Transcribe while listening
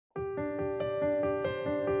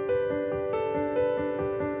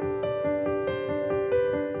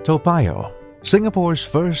Toa Payoh, Singapore's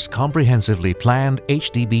first comprehensively planned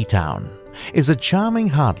HDB town, is a charming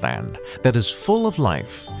heartland that is full of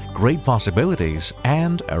life, great possibilities,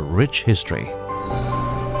 and a rich history.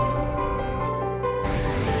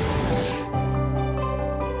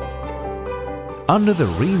 Under the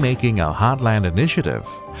Remaking Our Heartland initiative,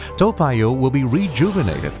 Toa Payoh will be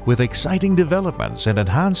rejuvenated with exciting developments and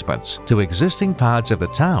enhancements to existing parts of the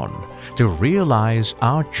town to realize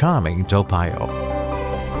our charming Toa Payoh.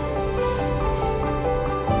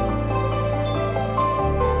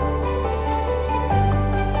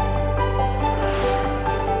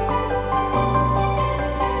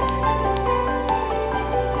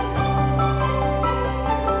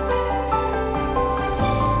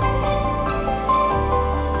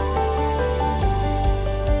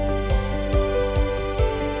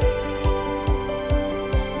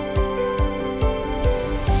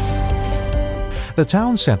 The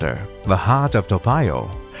town centre, the heart of Toa Payoh,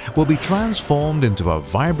 will be transformed into a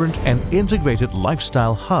vibrant and integrated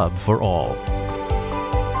lifestyle hub for all.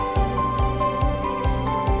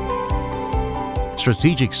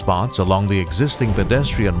 Strategic spots along the existing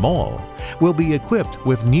pedestrian mall will be equipped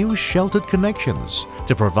with new sheltered connections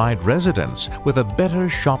to provide residents with a better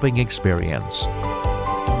shopping experience.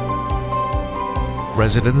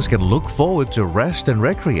 Residents can look forward to rest and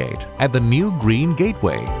recreate at the new Green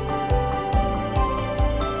Gateway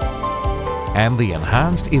and the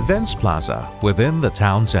enhanced Events Plaza within the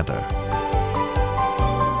town centre.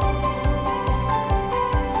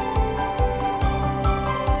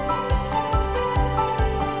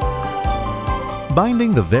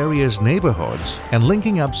 Binding the various neighbourhoods and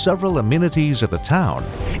linking up several amenities of the town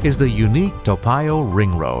is the unique Toa Payoh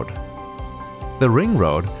Ring Road. The Ring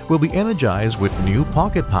Road will be energized with new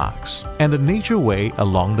pocket parks and a nature way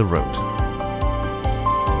along the route.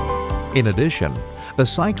 In addition, the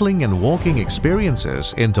cycling and walking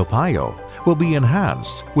experiences in Toa Payoh will be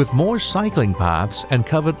enhanced with more cycling paths and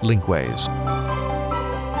covered linkways.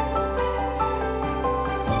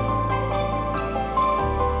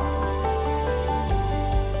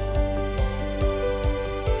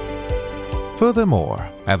 Furthermore,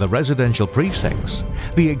 at the residential precincts,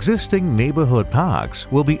 the existing neighbourhood parks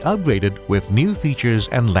will be upgraded with new features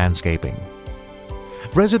and landscaping.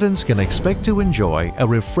 Residents can expect to enjoy a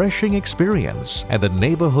refreshing experience at the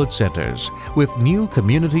neighbourhood centres with new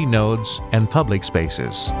community nodes and public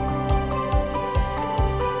spaces.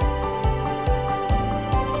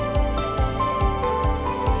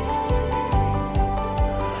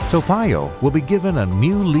 Toa Payoh will be given a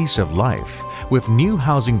new lease of life with new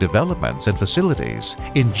housing developments and facilities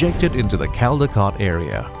injected into the Caldecott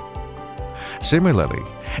area. Similarly,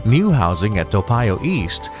 new housing at Toa Payoh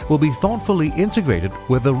East will be thoughtfully integrated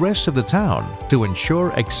with the rest of the town to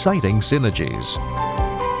ensure exciting synergies.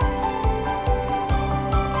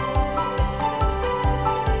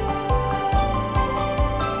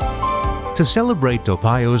 To celebrate Toa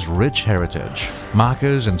Payoh's rich heritage,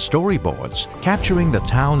 markers and storyboards capturing the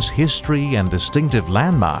town's history and distinctive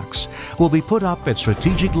landmarks will be put up at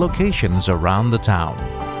strategic locations around the town.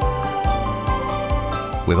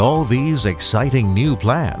 With all these exciting new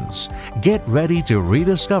plans, get ready to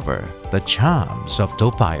rediscover the charms of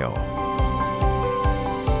Toa Payoh.